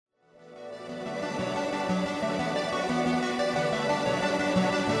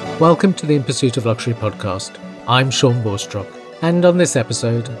Welcome to the In Pursuit of Luxury podcast. I'm Sean Borstrock, and on this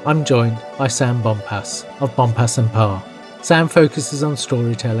episode, I'm joined by Sam Bompas of Bompas & Parr. Sam focuses on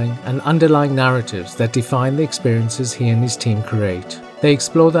storytelling and underlying narratives that define the experiences he and his team create. They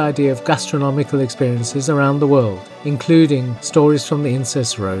explore the idea of gastronomical experiences around the world, including stories from the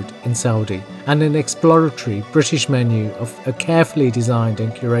Incest Road in Saudi and an exploratory British menu of a carefully designed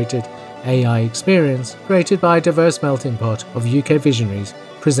and curated AI experience created by a diverse melting pot of UK visionaries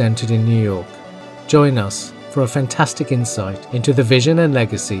presented in New York. Join us for a fantastic insight into the vision and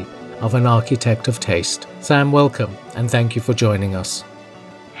legacy of an architect of taste. Sam, welcome, and thank you for joining us.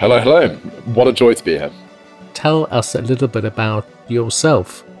 Hello. What a joy to be here. Tell us a little bit about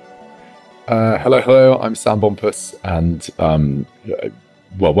yourself. Hello. I'm Sam Bompas, and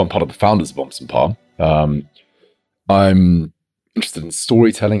one part of the founders of Bompas & Parr. I'm interested in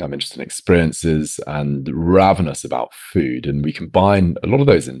storytelling, I'm interested in experiences, and ravenous about food. And we combine a lot of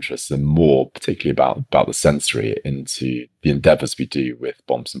those interests and more, particularly about the sensory, into the endeavours we do with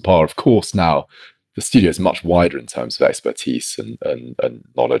Bompas & Parr. Of course, now the studio is much wider in terms of expertise and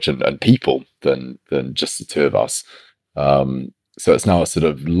knowledge and people than just the two of us. So it's now a sort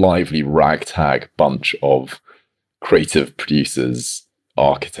of lively ragtag bunch of creative producers,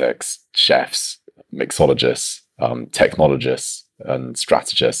 architects, chefs, mixologists, technologists and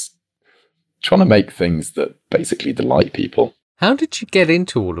strategists, trying to make things that basically delight people. How did you get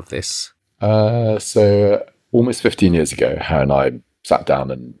into all of this? So almost 15 years ago, Harry and I sat down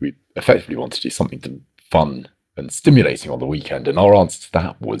and we effectively wanted to do something fun and stimulating on the weekend. And our answer to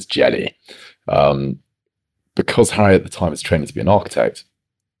that was jelly. Because Harry at the time was training to be an architect,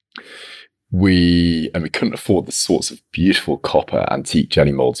 we couldn't afford the sorts of beautiful copper antique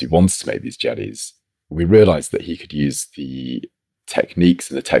jelly molds we wanted to make these jellies. We realized that he could use the techniques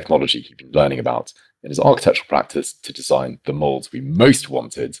and the technology he'd been learning about in his architectural practice to design the molds we most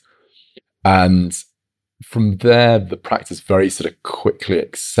wanted. And from there, the practice very sort of quickly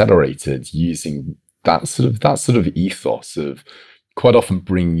accelerated using that sort of ethos of quite often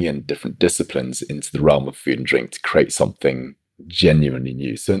bringing in different disciplines into the realm of food and drink to create something genuinely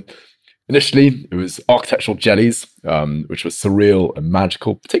new. So initially, it was architectural jellies, which was surreal and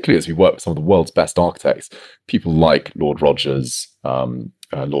magical, particularly as we work with some of the world's best architects, people like Lord Rogers,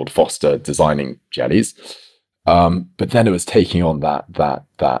 Lord Foster, designing jellies. But then it was taking on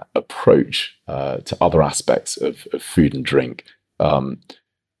that approach to other aspects of food and drink,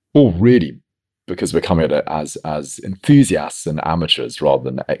 all really because we're coming at it as enthusiasts and amateurs rather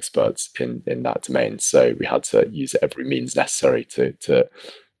than experts in that domain. So we had to use every means necessary to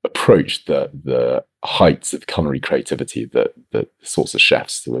approach the heights of culinary creativity that the sorts of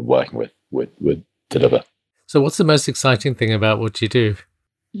chefs that we're working with would deliver. So what's the most exciting thing about what you do?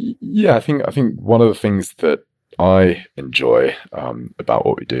 Yeah, I think one of the things that I enjoy about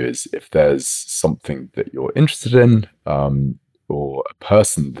what we do is if there's something that you're interested in or a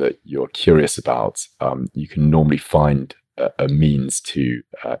person that you're curious about, you can normally find a means to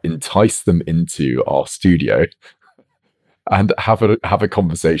entice them into our studio and have a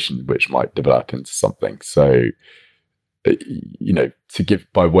conversation which might develop into something. So, to give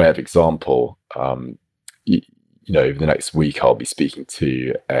by way of example, over the next week, I'll be speaking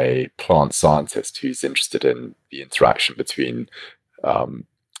to a plant scientist who's interested in the interaction between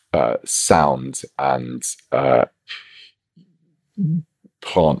sound and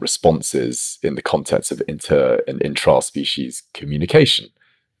plant responses in the context of inter and intra-species communication.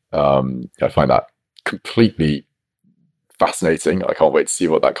 I find that completely fascinating. I can't wait to see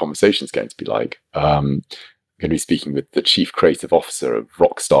what that conversation is going to be like. I'm going to be speaking with the chief creative officer of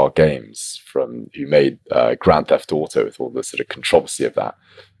Rockstar Games, who made Grand Theft Auto, with all the sort of controversy of that,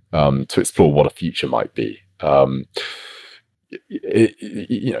 to explore what a future might be. So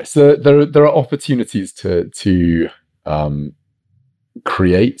there are opportunities to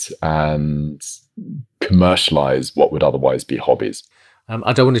create and commercialize what would otherwise be hobbies.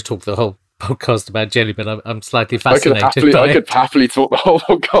 I don't want to talk the whole podcast about jelly, but I'm slightly fascinated. I could happily talk the whole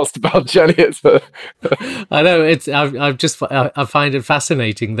podcast about jelly. I know I find it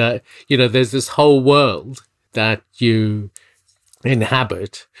fascinating that there's this whole world that you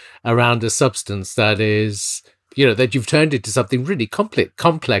inhabit around a substance that is that you've turned into something really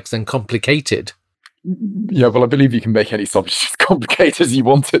complex and complicated. Yeah, well, I believe you can make any subject as complicated as you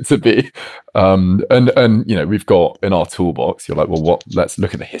want it to be. And we've got in our toolbox, you're like, well, let's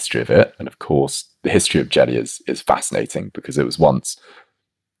look at the history of it. And of course, the history of jelly is fascinating because it was once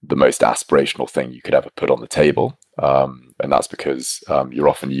the most aspirational thing you could ever put on the table. And that's because you're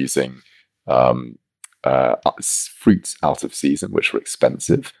often using fruits out of season, which were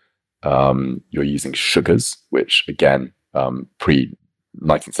expensive. You're using sugars, which again,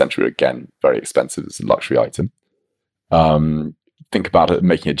 19th century, again, very expensive as a luxury item. Think about it,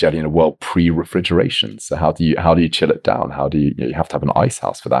 making a jelly in a world pre-refrigeration. So how do you chill it down? How do you have to have an ice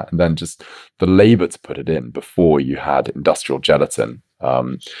house for that, and then just the labor to put it in before you had industrial gelatin,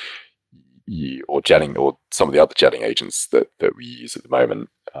 or gelling, or some of the other gelling agents that we use at the moment.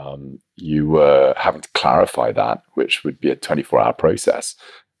 You were having to clarify that, which would be a 24-hour process.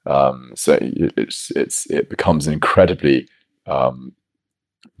 So it becomes an incredibly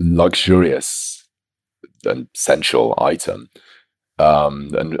luxurious and sensual item,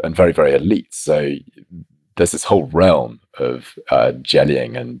 and very, very elite. So there's this whole realm of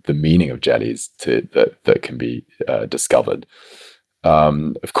jellying and the meaning of jellies that can be discovered.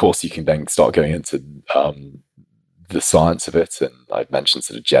 Of course, you can then start going into the science of it, and I've mentioned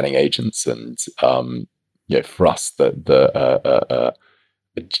sort of gelling agents, and for us, a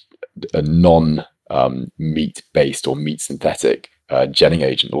non meat based or meat synthetic gelling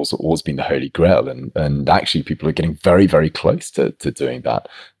agent also always been the holy grail, and actually people are getting very, very close to doing that,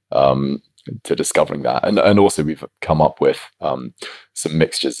 to discovering that, and also we've come up with some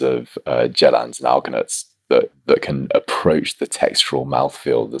mixtures of gelans and alginates that can approach the textural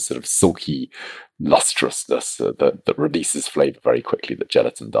mouthfeel, the sort of silky lustrousness that releases flavor very quickly that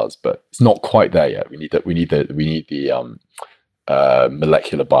gelatin does, but it's not quite there yet. We need the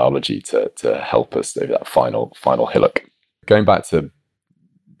molecular biology to help us over that final hillock. Going back to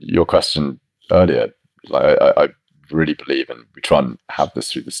your question earlier, I really believe, and we try and have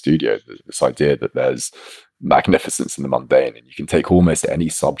this through the studio, this idea that there's magnificence in the mundane, and you can take almost any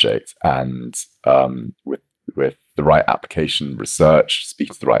subject and with the right application, research,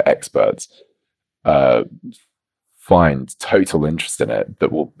 speaking to the right experts, find total interest in it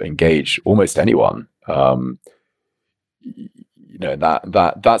that will engage almost anyone. That's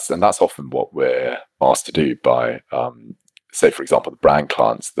often what we're asked to do by, say, for example, the brand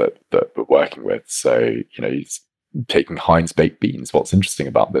clients that we're working with. So, taking Heinz baked beans, what's interesting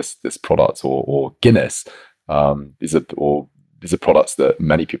about this product, or Guinness. These are products that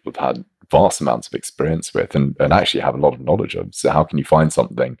many people have had vast amounts of experience with, and actually have a lot of knowledge of. So how can you find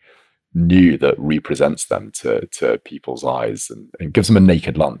something new that represents them to people's eyes, and gives them a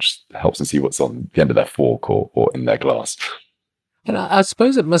naked lunch, helps them see what's on the end of their fork or in their glass? And I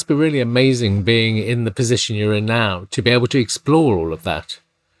suppose it must be really amazing being in the position you're in now to be able to explore all of that.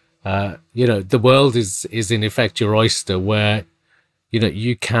 The world is in effect your oyster, where,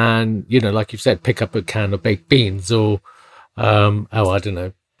 you can, like you've said, pick up a can of baked beans, or, I don't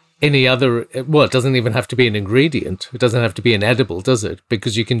know, any other, well, it doesn't even have to be an ingredient. It doesn't have to be an edible, does it?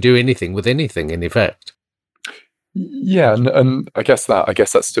 Because you can do anything with anything, in effect. Yeah, and I guess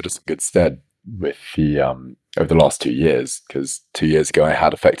that stood us in good stead with the over the last 2 years, because 2 years ago I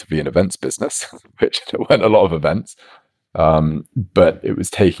had effectively an events business, which there weren't a lot of events, but it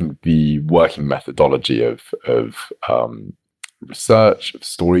was taking the working methodology of research, of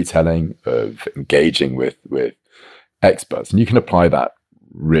storytelling, of engaging with experts, and you can apply that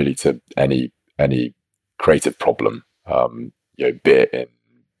really to any creative problem, be it in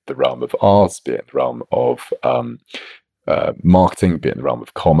the realm of arts, be it in the realm of marketing, be it in the realm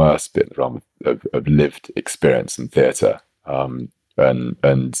of commerce, be it in the realm of lived experience and theatre,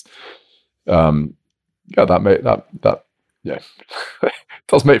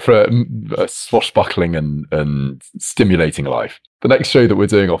 does make for a swashbuckling and stimulating life. The next show that we're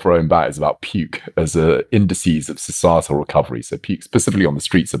doing off our own bat is about puke as indices of societal recovery. So puke specifically on the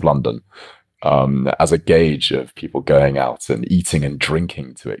streets of London, as a gauge of people going out and eating and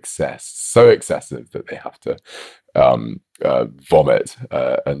drinking to excess, so excessive that they have to vomit.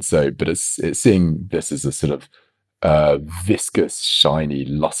 But it's seeing this as a sort of viscous, shiny,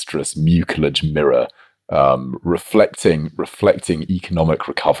 lustrous mucilage mirror, reflecting economic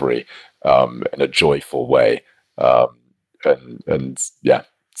recovery in a joyful way, and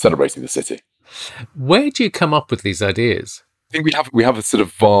celebrating the city. Where do you come up with these ideas? I think we have a sort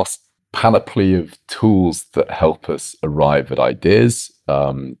of vast panoply of tools that help us arrive at ideas.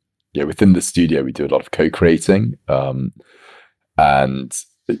 Within the studio, we do a lot of co-creating, and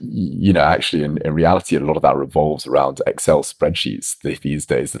actually in reality, a lot of that revolves around Excel spreadsheets these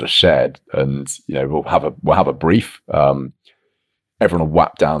days that are shared. And we'll have a brief. Everyone will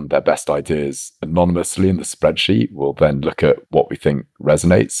whap down their best ideas anonymously in the spreadsheet. We'll then look at what we think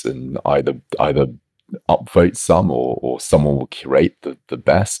resonates, and either upvote some, or someone will curate the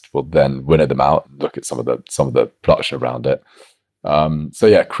best. We'll then winnow them out and look at some of the production around it.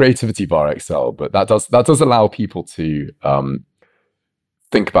 Creativity via Excel, but that does allow people to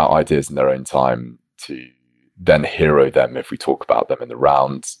think about ideas in their own time, to then hero them if we talk about them in the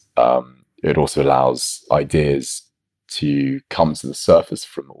round. It also allows ideas to come to the surface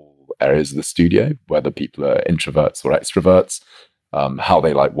from all areas of the studio, whether people are introverts or extroverts, how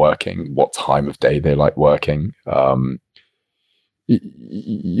they like working, what time of day they like working. Then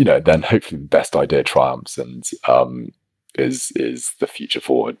hopefully the best idea triumphs and is the future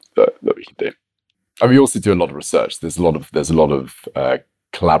forward that we can do. And we also do a lot of research. There's a lot of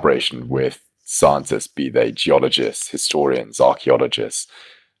collaboration with scientists, be they geologists, historians, archaeologists,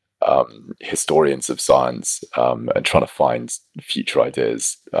 historians of science, and trying to find future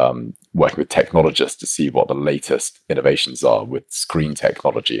ideas, working with technologists to see what the latest innovations are with screen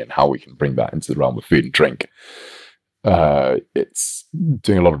technology and how we can bring that into the realm of food and drink. It's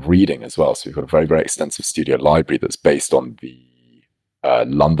doing a lot of reading as well. So we've got a very, very extensive studio library that's based on the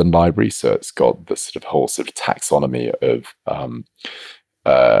London Library. So it's got the sort of whole sort of taxonomy of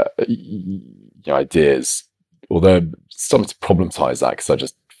ideas. Although I'm starting to problematize that because I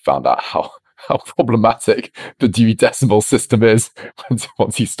just found out how problematic the Dewey Decimal System is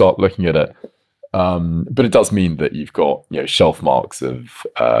once you start looking at it. But it does mean that you've got shelf marks of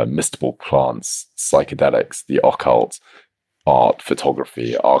mystical plants, psychedelics, the occult, art,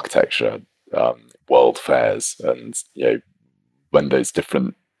 photography, architecture, world fairs, and when those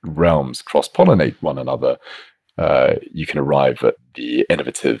different realms cross-pollinate one another, you can arrive at the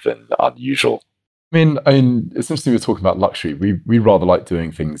innovative and unusual. I mean, it's interesting we're talking about luxury. We rather like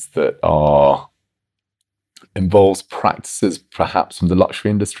doing things that involves practices perhaps from the luxury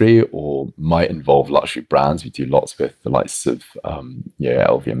industry or might involve luxury brands. We do lots with the likes of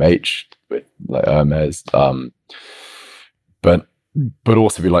LVMH, with like Hermes, but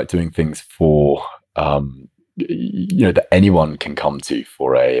also we like doing things for that anyone can come to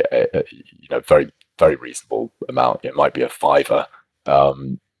for a very, very reasonable amount. It might be a fiver.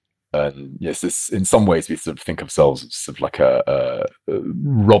 And yes, this, in some ways, we sort of think of ourselves as sort of like a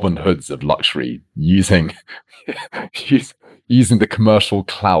Robin Hoods of luxury, using the commercial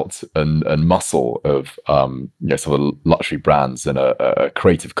clout and muscle of sort of luxury brands and a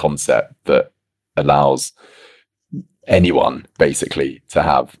creative concept that allows anyone basically to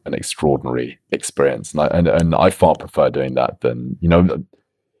have an extraordinary experience. And I far prefer doing that than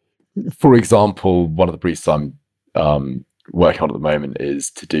for example, one of the briefs I'm working on at the moment is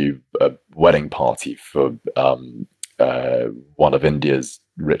to do a wedding party for one of India's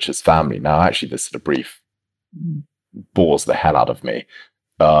richest family. Now, actually, this sort of brief bores the hell out of me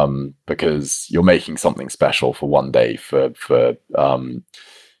because you're making something special for one day for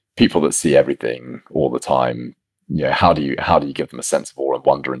people that see everything all the time. How do you give them a sense of awe and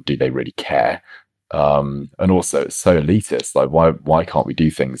wonder, and do they really care? And also, it's so elitist. Like, why can't we do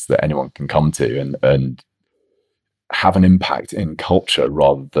things that anyone can come to and have an impact in culture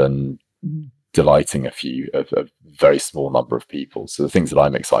rather than delighting a very small number of people? So the things that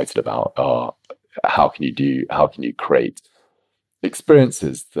I'm excited about are how can you create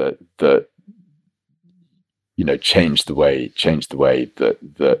experiences that change the way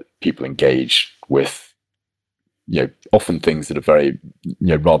that people engage with often things that are very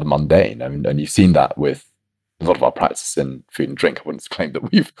rather mundane. And you've seen that with a lot of our practice in food and drink. I wouldn't claim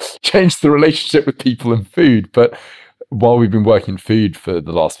that we've changed the relationship with people and food, but while we've been working in food for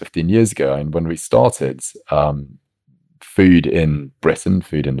the last 15 years ago, and when we started, food in Britain,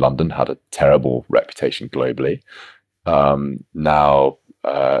 food in London had a terrible reputation globally. Now,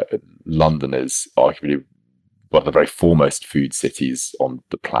 London is arguably one of the very foremost food cities on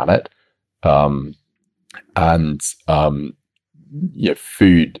the planet.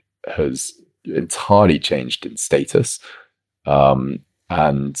 Food has entirely changed in status, and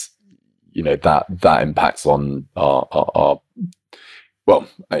that impacts on our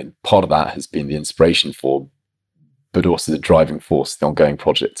part of that has been the inspiration for, but also the driving force, the ongoing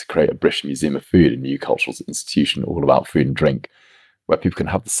project to create a British Museum of Food, a new cultural institution all about food and drink, where people can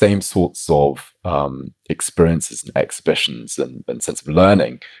have the same sorts of experiences and exhibitions and sense of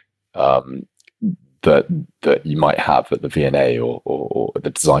learning that you might have at the V&A or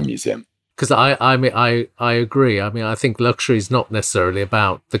the Design Museum. Because I agree. I mean, I think luxury is not necessarily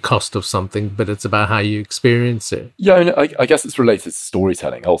about the cost of something, but it's about how you experience it. Yeah, and I guess it's related to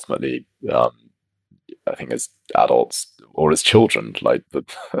storytelling. Ultimately, I think as adults or as children, like the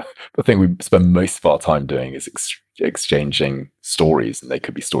thing we spend most of our time doing is exchanging stories, and they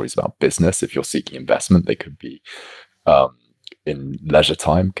could be stories about business. If you're seeking investment, they could be in leisure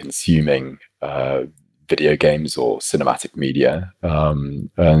time, consuming video games or cinematic media.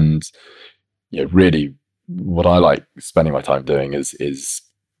 And really what I like spending my time doing is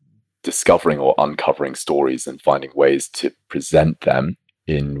discovering or uncovering stories and finding ways to present them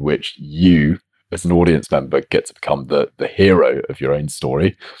in which you, as an audience member, get to become the hero of your own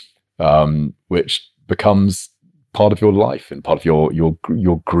story, which becomes part of your life and part of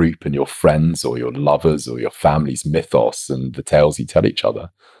your group and your friends or your lovers or your family's mythos and the tales you tell each other.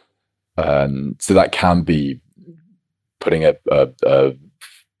 So that can be putting a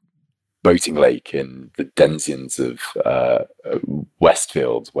boating lake in the denizens of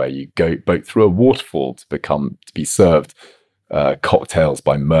Westfield, where you go boat through a waterfall to be served cocktails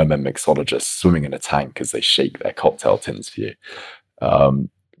by merman mixologists swimming in a tank as they shake their cocktail tins for you.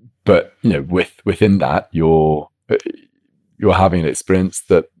 But within that, you're having an experience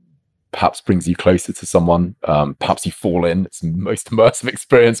that perhaps brings you closer to someone. Perhaps you fall in. It's the most immersive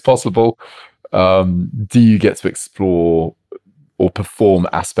experience possible. Do you get to explore or perform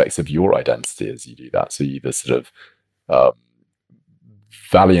aspects of your identity as you do that? So you're the sort of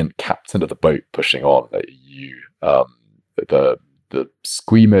valiant captain of the boat pushing on. You, the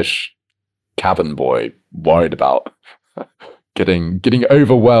squeamish cabin boy worried about getting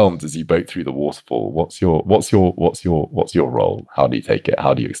overwhelmed as you boat through the waterfall. What's your role? How do you take it?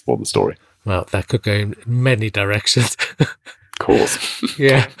 How do you explore the story? Well, that could go in many directions. Of course.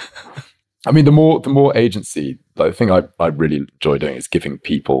 Yeah. I mean, the more agency, the thing I really enjoy doing is giving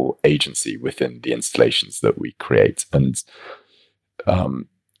people agency within the installations that we create. And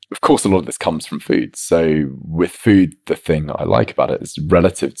of course, a lot of this comes from food. So with food, the thing I like about it is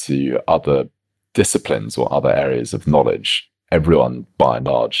relative to other disciplines or other areas of knowledge. Everyone, by and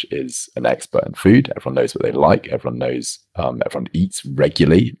large, is an expert in food. Everyone knows what they like. Everyone knows, everyone eats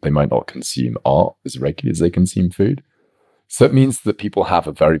regularly. They might not consume art as regularly as they consume food. So it means that people have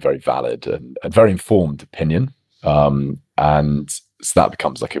a very, very valid and a very informed opinion. And so that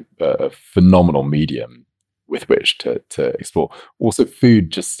becomes like a phenomenal medium with which to explore. Also, food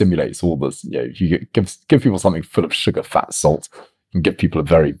just stimulates all this. You give people something full of sugar, fat, salt, and give people a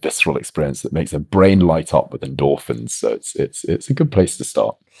very visceral experience that makes their brain light up with endorphins. So it's a good place to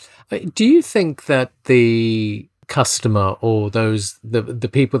start. Do you think that the customer or the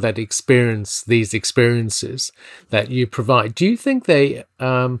people that experience these experiences that you provide, do you think they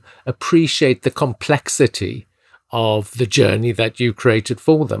appreciate the complexity of the journey that you created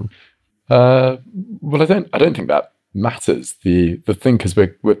for them? Well, I don't think that matters. The thing, because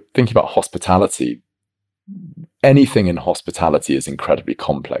we're thinking about hospitality. Anything in hospitality is incredibly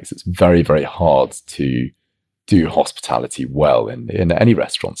complex. It's very, very hard to do hospitality well in any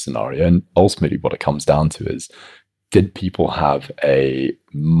restaurant scenario. And ultimately what it comes down to is, did people have a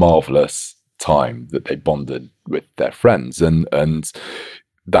marvelous time that they bonded with their friends? And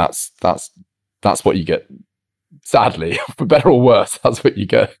that's what you get. Sadly, for better or worse, that's what you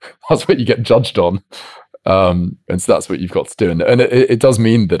get judged on. And so that's what you've got to do. And it does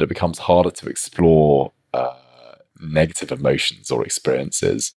mean that it becomes harder to explore negative emotions or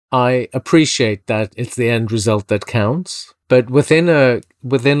experiences. I appreciate that it's the end result that counts, but within a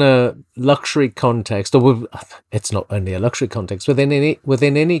luxury context, or it's not only a luxury context, within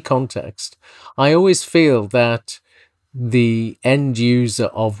any context, I always feel that the end user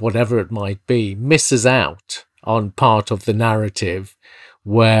of whatever it might be misses out on part of the narrative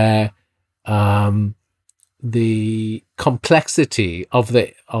where the complexity of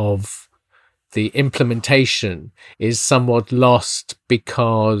the implementation is somewhat lost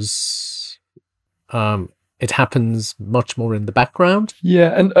because it happens much more in the background.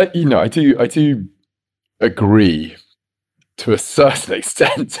 Yeah, and I do agree to a certain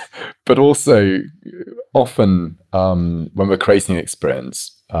extent, but also often when we're creating an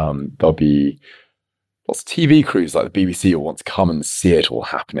experience, there'll be lots of TV crews like the BBC will want to come and see it all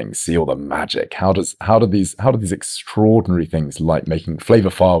happening, see all the magic. How do these extraordinary things like making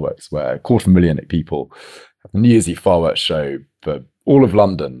Flavour fireworks, where 250,000 people have the New Year's Eve fireworks show for all of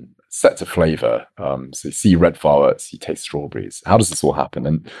London, set to Flavour. So you see red fireworks, you taste strawberries. How does this all happen?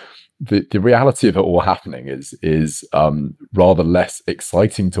 And the reality of it all happening is rather less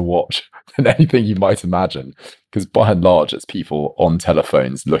exciting to watch than anything you might imagine, because by and large it's people on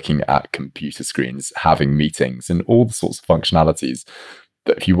telephones looking at computer screens, having meetings, and all the sorts of functionalities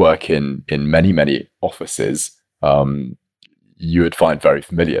that if you work in many offices you would find very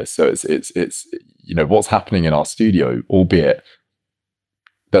familiar. So it's what's happening in our studio, albeit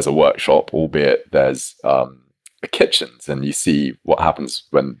there's a workshop, albeit there's kitchens, and you see what happens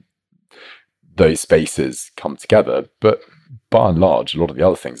when those spaces come together. But by and large, a lot of the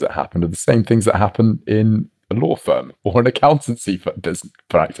other things that happen are the same things that happen in a law firm or an accountancy business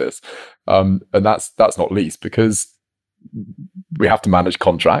practice. And that's not least because we have to manage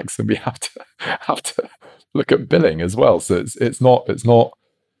contracts and we have to look at billing as well. So it's not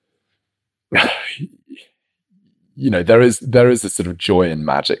there is a sort of joy and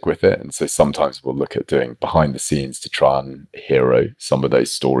magic with it. And so sometimes we'll look at doing behind the scenes to try and hero some of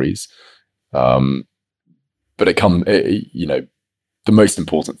those stories. But but the most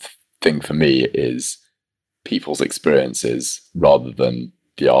important thing for me is people's experiences rather than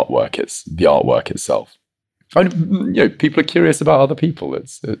the artwork. It's the artwork itself. And people are curious about other people.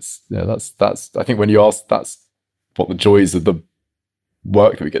 That's I think when you ask, that's what the joys of the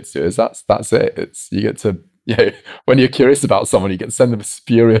work that we get to do is. That's it. You get to, when you're curious about someone, you get to send them a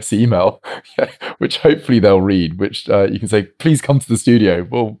spurious email, which hopefully they'll read, which you can say, please come to the studio.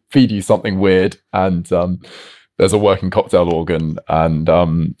 We'll feed you something weird. And there's a working cocktail organ, and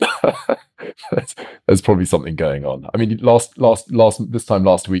there's probably something going on. I mean, last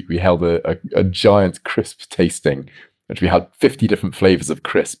week, we held a giant crisp tasting, which we had 50 different flavors of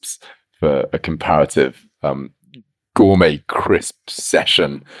crisps for a comparative gourmet crisp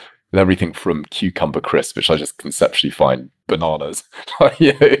session, with everything from cucumber crisp, which I just conceptually find bananas. Can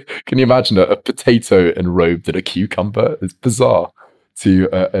you imagine a potato enrobed in a cucumber? It's bizarre. To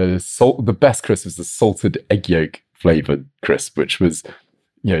the best crisp was the salted egg yolk flavored crisp, which was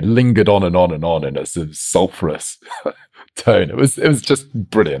lingered on and on and on in a sort of sulfurous tone. It was just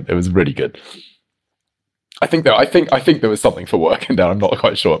brilliant. It was really good. I think there was something for work in there. I'm not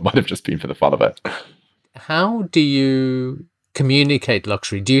quite sure. It might have just been for the fun of it. How do you communicate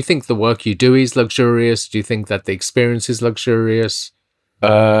luxury? Do you think the work you do is luxurious? Do you think that the experience is luxurious?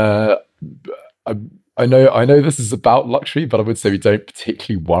 I know this is about luxury, but I would say we don't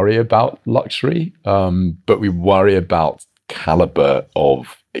particularly worry about luxury, but we worry about caliber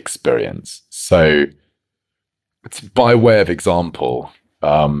of experience. So, by way of example,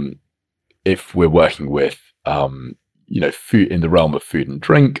 if we're working with food in the realm of food and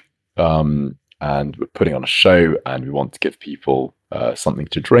drink, and we're putting on a show and we want to give people something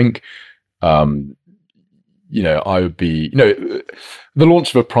to drink, I would be, the launch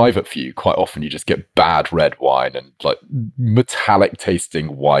of a private view, quite often you just get bad red wine and like metallic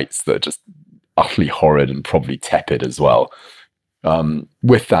tasting whites that are just utterly horrid and probably tepid as well.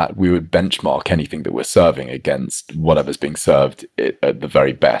 With that, we would benchmark anything that we're serving against whatever's being served at the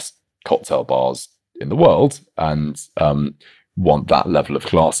very best cocktail bars in the world, and want that level of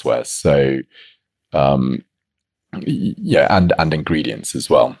glassware. So, and ingredients as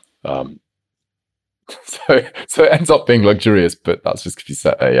well. So it ends up being luxurious, but that's just because you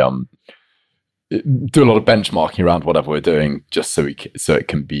set do a lot of benchmarking around whatever we're doing, just so it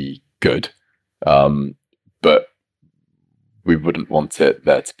can be good. But we wouldn't want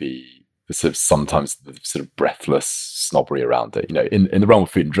there to be sometimes the sort of breathless snobbery around it. In the realm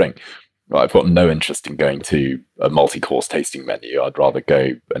of food and drink, I've got no interest in going to a multi-course tasting menu. I'd rather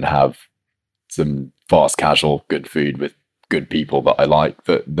go and have some fast casual good food with good people that I like,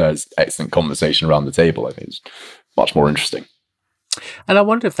 that there's excellent conversation around the table. I think it's much more interesting. And I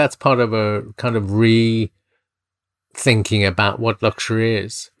wonder if that's part of a kind of rethinking about what luxury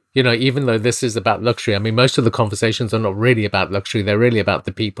is. Even though this is about luxury, I mean, most of the conversations are not really about luxury. They're really about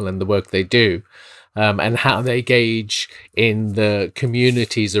the people and the work they do, and how they engage in the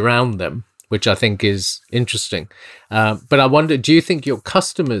communities around them, which I think is interesting. But I wonder, do you think your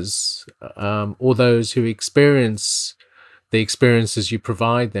customers, or those who experience the experiences you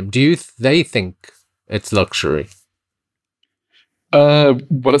provide them, they think it's luxury?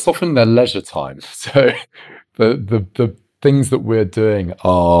 Well, it's often their leisure time. So the things that we're doing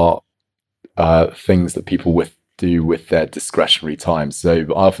are things that people do with their discretionary time. So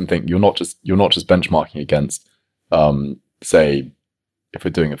I often think you're not just benchmarking against, say, if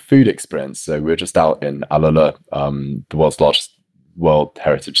we're doing a food experience. So we're just out in Alula, the world's largest World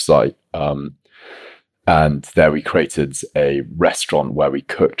Heritage Site. And there we created a restaurant where we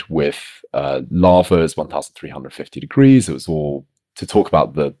cooked with lavas, 1,350 degrees. It was all to talk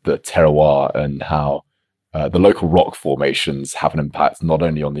about the terroir and how the local rock formations have an impact not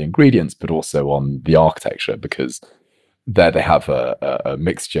only on the ingredients, but also on the architecture, because there they have a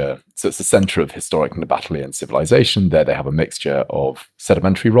mixture. So it's the center of historic Nabatean civilization. There they have a mixture of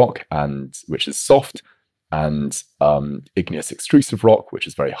sedimentary rock, which is soft, and igneous extrusive rock, which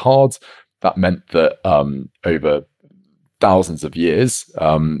is very hard. That meant that over thousands of years,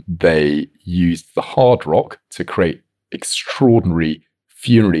 they used the hard rock to create extraordinary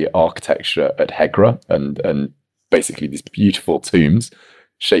funerary architecture at Hegra, and basically these beautiful tombs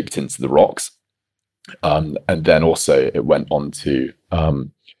shaped into the rocks. And then also it went on to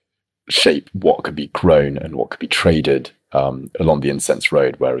shape what could be grown and what could be traded along the incense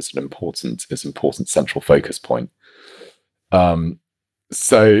road, where it's an important central focus point.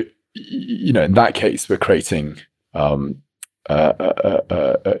 So, in that case, we're creating a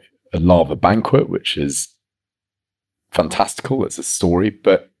lava banquet, which is fantastical. It's a story,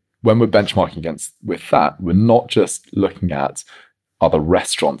 but when we're benchmarking with that, we're not just looking at other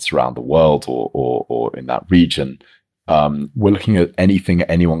restaurants around the world or in that region, we're looking at anything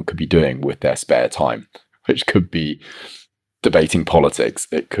anyone could be doing with their spare time, which could be debating politics.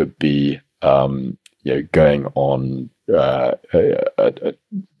 It could be going on a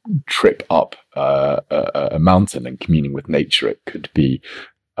trip up a mountain and communing with nature. It could be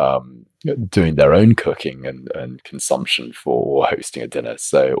doing their own cooking and consumption for hosting a dinner.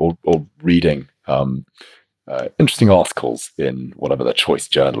 So, or reading interesting articles in whatever their choice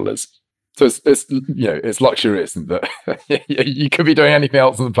journal is. So it's luxurious in that you could be doing anything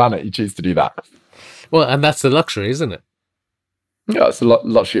else on the planet. You choose to do that. Well, and that's the luxury, isn't it? Yeah, it's a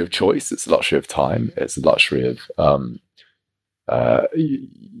luxury of choice. It's a luxury of time. It's a luxury of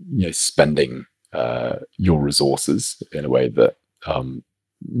spending your resources in a way that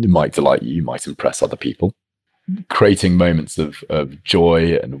might delight you, might impress other people. Creating moments of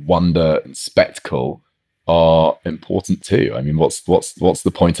joy and wonder and spectacle are important too. I mean, what's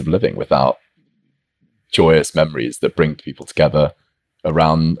the point of living without joyous memories that bring people together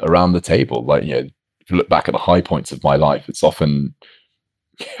around the table? Like, if you look back at the high points of my life, it's often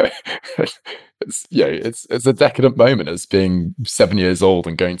it's a decadent moment as being 7 years old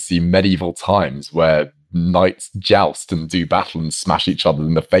and going to see medieval times where knights joust and do battle and smash each other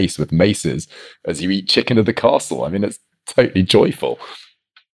in the face with maces as you eat chicken at the castle. I mean, it's totally joyful.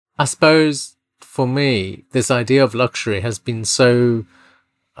 I suppose for me, this idea of luxury has been so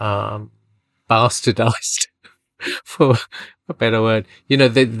bastardized, for a better word.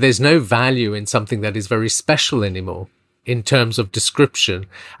 There's no value in something that is very special anymore in terms of description.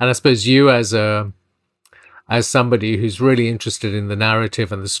 And I suppose you as somebody who's really interested in the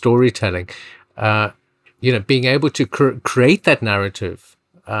narrative and the storytelling, being able to create that narrative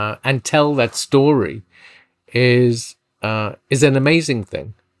and tell that story is an amazing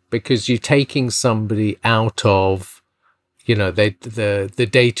thing, because you're taking somebody out of the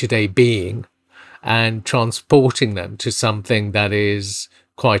day-to-day being and transporting them to something that is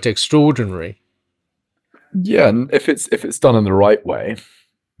quite extraordinary. Yeah, and if it's done in the right way,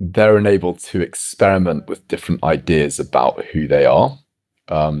 they're enabled to experiment with different ideas about who they are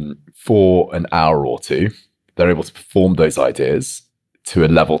for an hour or two. They're able to perform those ideas to a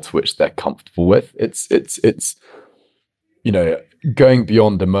level to which they're comfortable with. It's going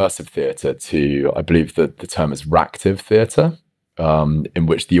beyond immersive theatre to, I believe that the term is reactive theatre, in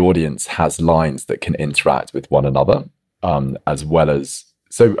which the audience has lines that can interact with one another, as well as.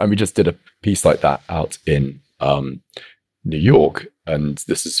 So, and we just did a piece like that out in New York, and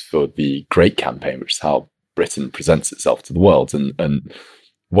this is for the GREAT campaign, which is how Britain presents itself to the world. And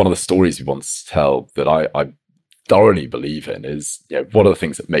one of the stories we want to tell that I thoroughly believe in is, what are the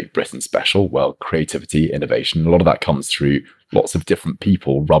things that make Britain special? Well, creativity, innovation. A lot of that comes through lots of different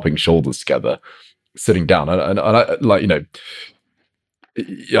people rubbing shoulders together, sitting down, and I like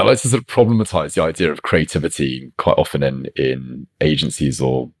I like to sort of problematize the idea of creativity. Quite often in agencies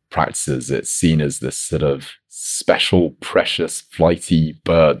or practices, it's seen as this sort of special, precious, flighty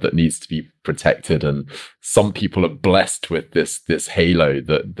bird that needs to be protected, and some people are blessed with this halo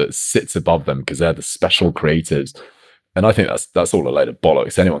that sits above them because they're the special creatives. And I think that's all a load of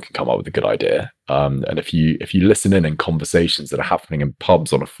bollocks. Anyone can come up with a good idea, and if you listen in conversations that are happening in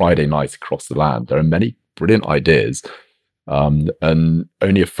pubs on a Friday night across the land, there are many brilliant ideas. And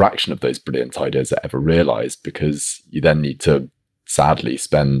only a fraction of those brilliant ideas are ever realized, because you then need to sadly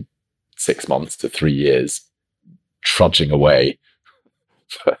spend 6 months to 3 years trudging away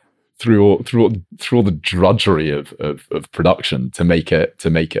through all the drudgery of production to make it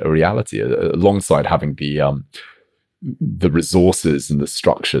a reality, alongside having the resources and the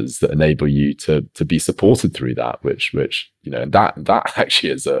structures that enable you to be supported through that, which and that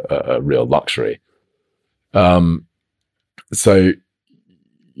actually is a real luxury. So,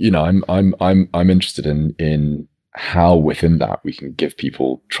 I'm interested in how within that we can give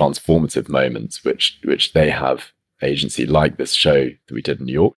people transformative moments, which they have agency, like this show that we did in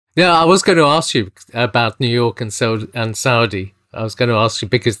New York. Yeah, I was going to ask you about New York and Saudi. I was going to ask you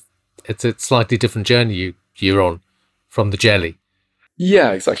because it's a slightly different journey you're on from the jelly.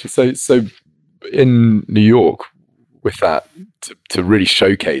 Yeah, exactly. So in New York, with that, to really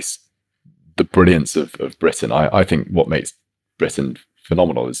showcase the brilliance of Britain, I think what makes Britain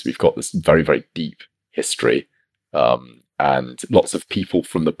phenomenal is we've got this very, very deep history, and lots of people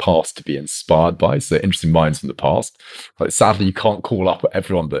from the past to be inspired by. So interesting minds from the past. Like, sadly, you can't call up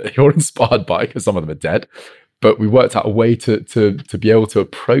everyone that you're inspired by because some of them are dead. But we worked out a way to be able to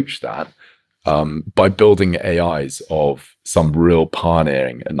approach that by building AIs of some real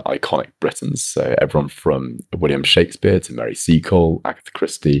pioneering and iconic Britons. So everyone from William Shakespeare to Mary Seacole, Agatha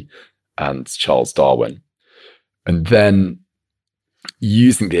Christie, and Charles Darwin. And then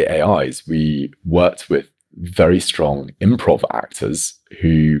using the AIs, we worked with very strong improv actors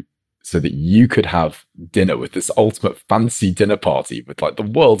so that you could have dinner with this ultimate fancy dinner party with like the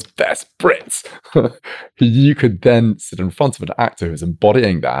world's best Brits. You could then sit in front of an actor who's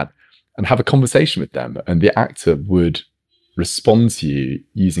embodying that and have a conversation with them. And the actor would respond to you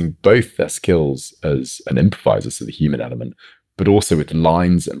using both their skills as an improviser, so the human element, but also with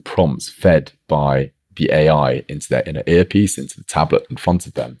lines and prompts fed by the AI into their inner earpiece, into the tablet in front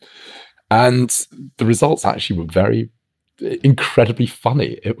of them. And the results actually were incredibly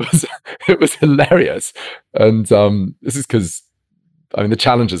funny. It was hilarious. And this is because, the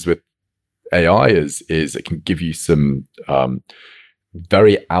challenges with AI is it can give you some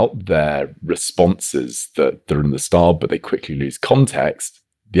very out there responses that are in the style, but they quickly lose context.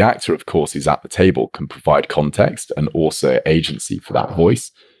 The actor, of course, who's at the table can provide context and also agency for that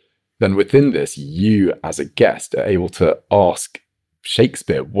voice. Then within this, you as a guest are able to ask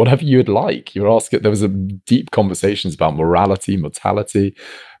Shakespeare whatever you'd like. There was a deep conversations about morality, mortality,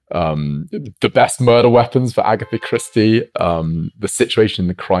 the best murder weapons for Agatha Christie, the situation in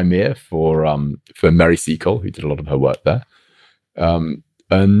the Crimea for Mary Seacole, who did a lot of her work there.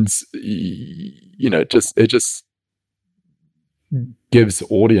 It just gives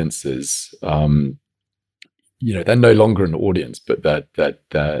audiences, they're no longer an audience, but they're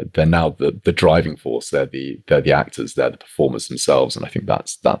now the driving force. They're the actors, they're the performers themselves, and I think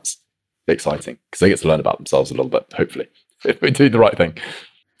that's exciting because they get to learn about themselves a little bit, hopefully, if we do the right thing.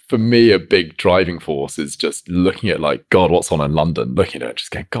 For me, a big driving force is just looking at like, God, what's on in London? Looking at it, just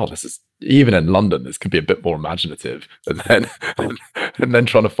going, God, this is, even in London, this could be a bit more imaginative, and then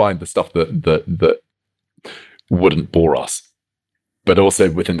trying to find the stuff that wouldn't bore us, but also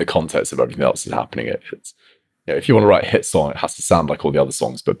within the context of everything else that's happening. It's if you want to write a hit song, it has to sound like all the other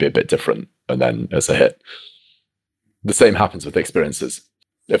songs, but be a bit different, and then it's a hit. The same happens with experiences.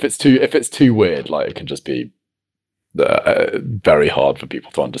 If it's too weird, like it can just be very hard for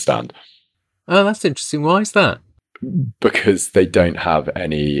people to understand. Oh, that's interesting. Why is that? Because they don't have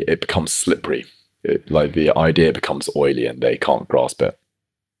any. It becomes slippery. Like the idea becomes oily, and they can't grasp it.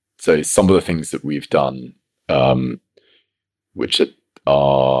 So some of the things that we've done, which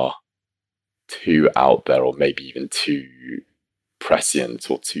are too out there, or maybe even too prescient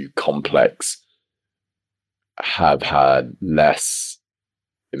or too complex, have had less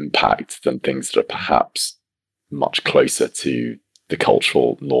impact than things that are perhaps much closer to the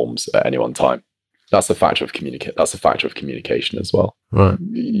cultural norms at any one time. That's a factor of communication as well. Right.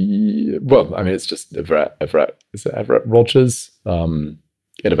 Well, it's just Everett Rogers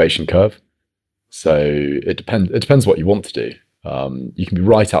innovation curve. So it depends what you want to do. You can be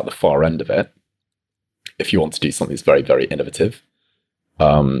right out the far end of it if you want to do something that's very, very innovative.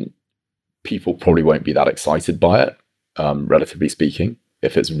 People probably won't be that excited by it, relatively speaking.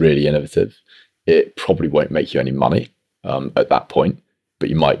 If it's really innovative, it probably won't make you any money at that point, but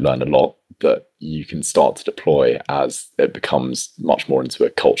you might learn a lot that you can start to deploy as it becomes much more into a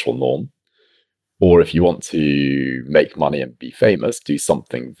cultural norm. Or if you want to make money and be famous, do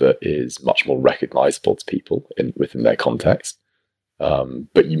something that is much more recognizable to people within their context.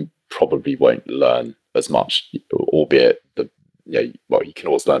 But you probably won't learn as much, albeit you can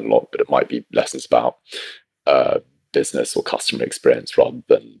always learn a lot, but it might be lessons about business or customer experience rather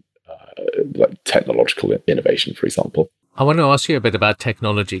than like technological innovation, for example. I want to ask you a bit about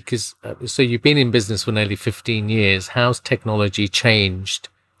technology, because so you've been in business for nearly 15 years. How's technology changed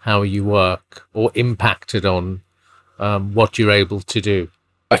how you work or impacted on what you're able to do?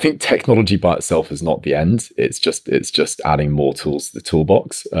 I think technology by itself is not the end. It's just adding more tools to the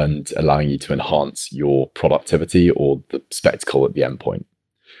toolbox and allowing you to enhance your productivity or the spectacle at the endpoint.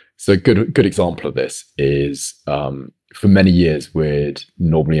 So a good example of this is for many years we'd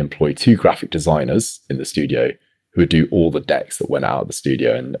normally employ 2 graphic designers in the studio who would do all the decks that went out of the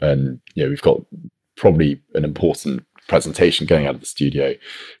studio, and we've got probably an important presentation going out of the studio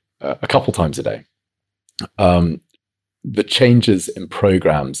a couple times a day. The changes in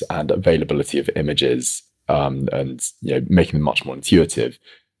programs and availability of images and making them much more intuitive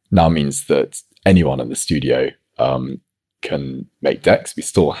now means that anyone in the studio can make decks. We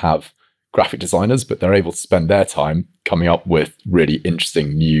still have graphic designers, but they're able to spend their time coming up with really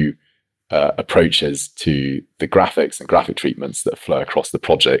interesting new approaches to the graphics and graphic treatments that flow across the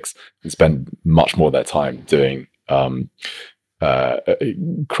projects, and spend much more of their time doing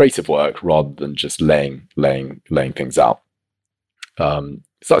creative work rather than just laying things out. So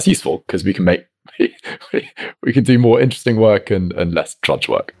that's useful because we can do more interesting work and less drudge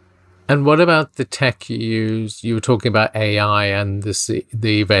work. And what about the tech you use? You were talking about AI and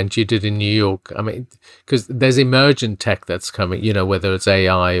the event you did in New York. I mean, because there's emergent tech that's coming, whether it's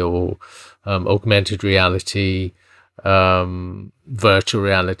AI or augmented reality, virtual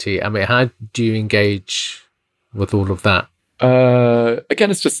reality. I mean, how do you engage with all of that?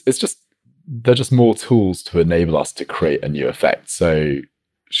 Again, it's just they're just more tools to enable us to create a new effect. So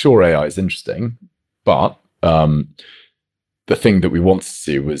sure, AI is interesting, but the thing that we wanted to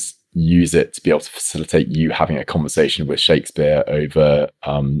do was use it to be able to facilitate you having a conversation with Shakespeare over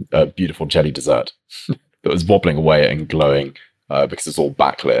a beautiful jelly dessert that was wobbling away and glowing because it's all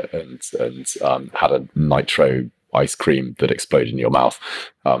backlit and had a nitro ice cream that exploded in your mouth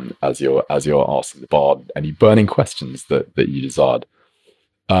as you're asking the bard any burning questions that you desired.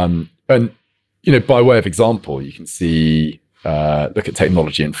 And by way of example, you can see look at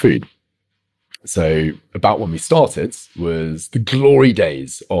technology and food. So about when we started was the glory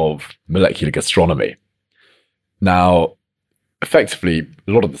days of molecular gastronomy. Now, effectively,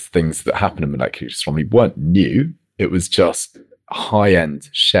 a lot of the things that happened in molecular gastronomy weren't new. It was just high-end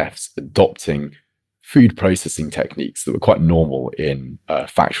chefs adopting food processing techniques that were quite normal in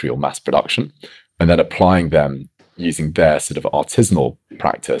factory or mass production, and then applying them using their sort of artisanal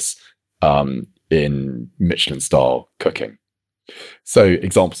practice in Michelin-style cooking. So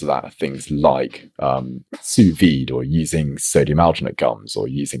examples of that are things like sous vide, or using sodium alginate gums, or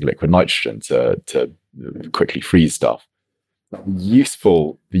using liquid nitrogen to quickly freeze stuff. The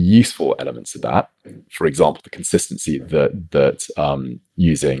useful elements of that, for example, the consistency that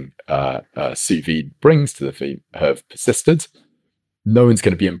using sous vide brings to the food, have persisted. No one's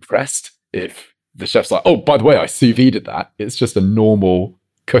going to be impressed if the chef's like, oh, by the way, I sous vide'd that. It's just a normal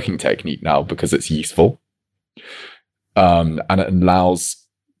cooking technique now because it's useful. And it allows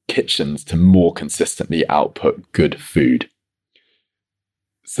kitchens to more consistently output good food.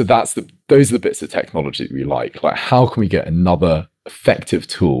 So those are the bits of technology that we like. Like, how can we get another effective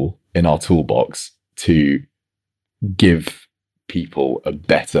tool in our toolbox to give people a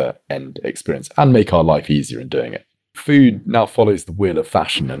better end experience and make our life easier in doing it? Food now follows the wheel of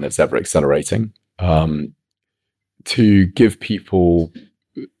fashion, and it's ever accelerating. To give people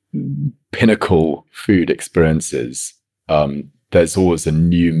pinnacle food experiences, there's always a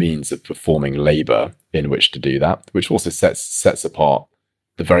new means of performing labor in which to do that, which also sets apart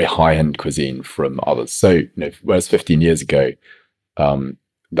the very high-end cuisine from others. So, whereas 15 years ago,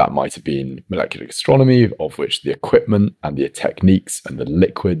 that might have been molecular gastronomy, of which the equipment and the techniques and the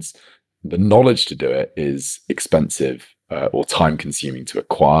liquids, the knowledge to do it is expensive or time-consuming to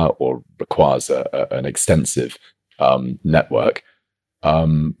acquire, or requires an extensive network.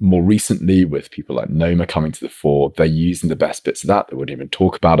 More recently, with people like Noma coming to the fore, they're using the best bits of that. They wouldn't even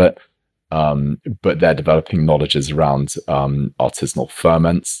talk about it. But they're developing knowledges around artisanal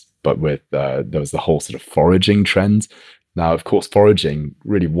ferments. But with there was the whole sort of foraging trend. Now, of course, foraging,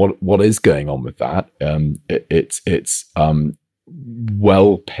 really, what is going on with that? It's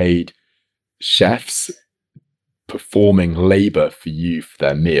well-paid chefs performing labor for you for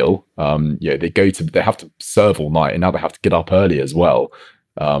their meal. They have to serve all night, and now they have to get up early as well,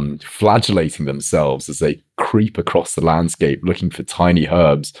 flagellating themselves as they creep across the landscape looking for tiny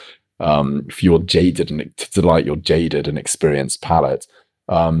herbs for your to delight your jaded and experienced palate.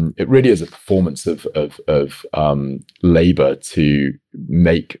 It really is a performance of labor to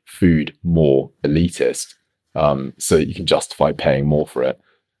make food more elitist, so that you can justify paying more for it.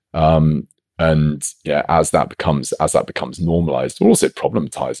 And yeah, as that becomes normalized, or also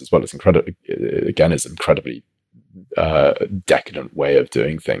problematized as well, it's incredibly decadent way of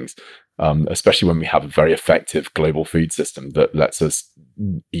doing things. Especially when we have a very effective global food system that lets us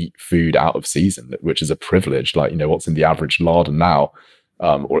eat food out of season, which is a privilege. Like, what's in the average larder now,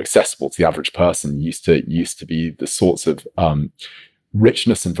 or accessible to the average person, used to be the sorts of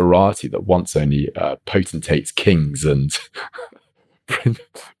richness and variety that once only potentates, kings, and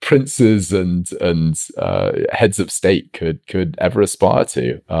princes and heads of state could ever aspire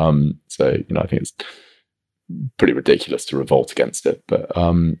to. So I think it's pretty ridiculous to revolt against it, but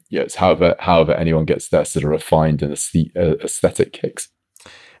it's however anyone gets their sort of refined and aesthetic kicks.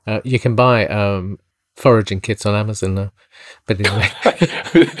 You can buy foraging kits on Amazon now, but anyway.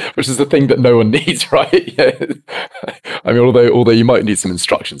 Which is the thing that no one needs, right? Yeah. I mean, although you might need some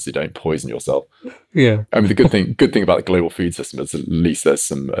instructions so you don't poison yourself. Yeah. I mean, the good thing about the global food system is at least there's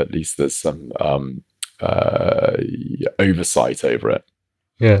some oversight over it.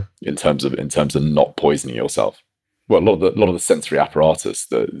 Yeah. In terms of not poisoning yourself. Well, a lot of the sensory apparatus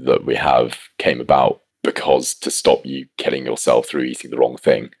that we have came about because to stop you killing yourself through eating the wrong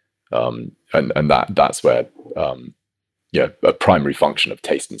thing. And that's where a primary function of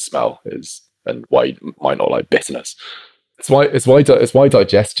taste and smell is, and why you might not like bitterness. It's why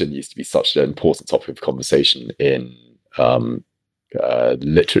digestion used to be such an important topic of conversation in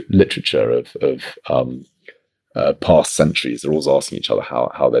literature of past centuries. They're always asking each other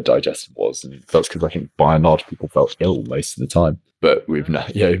how their digestion was, and that's because I think by and large people felt ill most of the time. But we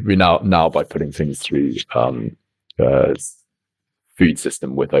now by putting things through food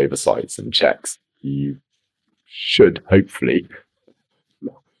system with oversights and checks, you should hopefully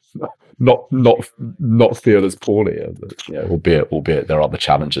not feel as poorly, albeit there are other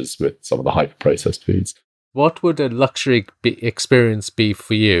challenges with some of the hyper processed foods. What would a luxury experience be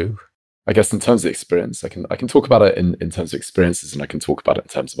for you? I guess in terms of experience, I can talk about it in terms of experiences, and I can talk about it in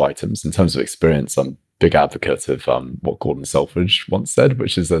terms of items. In terms of experience, I'm a big advocate of what Gordon Selfridge once said,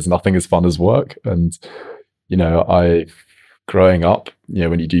 which is there's nothing as fun as work. And, growing up,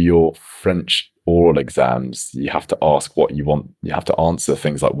 when you do your French oral exams, you have to ask what you want. You have to answer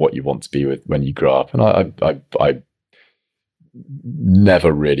things like what you want to be with when you grow up. And I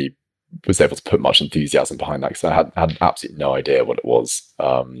never really was able to put much enthusiasm behind that, because I had absolutely no idea what it was.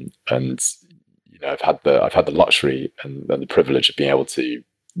 And I've had the luxury and the privilege of being able to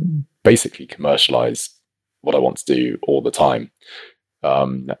basically commercialize what I want to do all the time,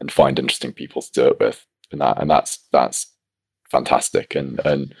 and find interesting people to do it with, and that's fantastic.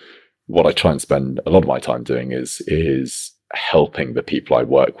 And what I try and spend a lot of my time doing is helping the people I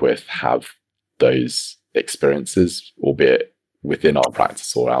work with have those experiences, albeit within our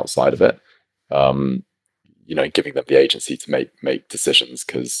practice or outside of it. Giving them the agency to make decisions,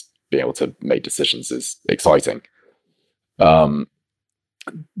 because being able to make decisions is exciting. The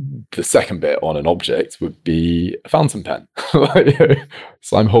second bit on an object would be a fountain pen.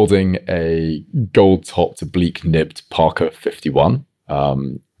 So I'm holding a gold-topped oblique-nibbed Parker 51,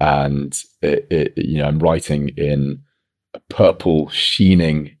 and I'm writing in a purple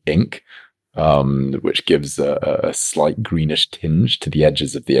sheening ink, which gives a slight greenish tinge to the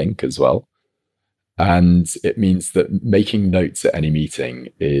edges of the ink as well. And it means that making notes at any meeting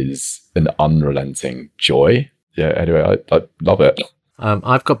is an unrelenting joy. Yeah, anyway, I love it.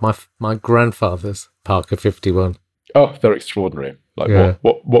 I've got my grandfather's Parker 51. Oh, they're extraordinary.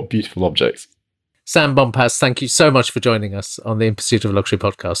 What beautiful objects. Sam Bompass, thank you so much for joining us on the In Pursuit of Luxury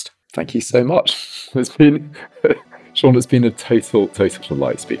podcast. Thank you so much. It's been... Sean, it's been a total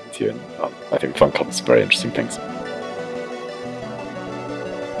delight speaking to you, and I think we've uncovered some very interesting things.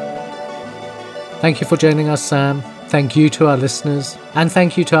 Thank you for joining us, Sam. Thank you to our listeners, and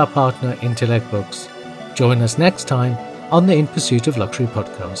thank you to our partner, Intellect Books. Join us next time on the In Pursuit of Luxury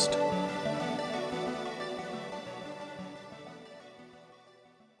podcast.